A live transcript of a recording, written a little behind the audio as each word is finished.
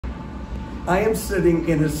I am sitting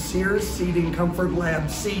in a Sears Seating Comfort Lab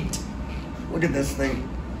seat. Look at this thing.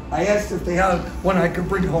 I asked if they have one I could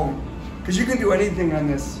bring home, because you can do anything on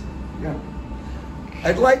this. Yeah.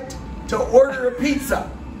 I'd like to order a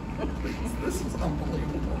pizza. This is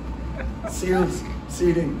unbelievable. Sears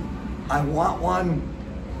Seating. I want one.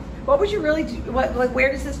 What would you really do? Like,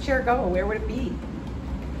 where does this chair go? Where would it be?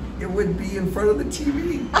 It would be in front of the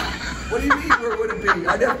TV. What do you mean, where would it be?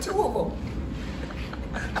 I'd have two of them.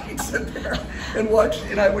 I'd sit there and watch,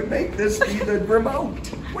 and I would make this be the remote.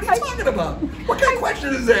 What are you talking about? What kind of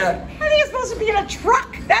question is that? I think it's supposed to be in a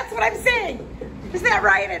truck. That's what I'm saying. Is that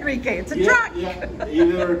right, Enrique? It's a truck. Yeah,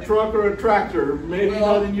 either a truck or a tractor. Maybe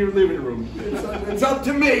not in your living room. It's up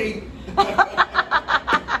to me.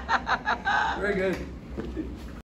 Very good.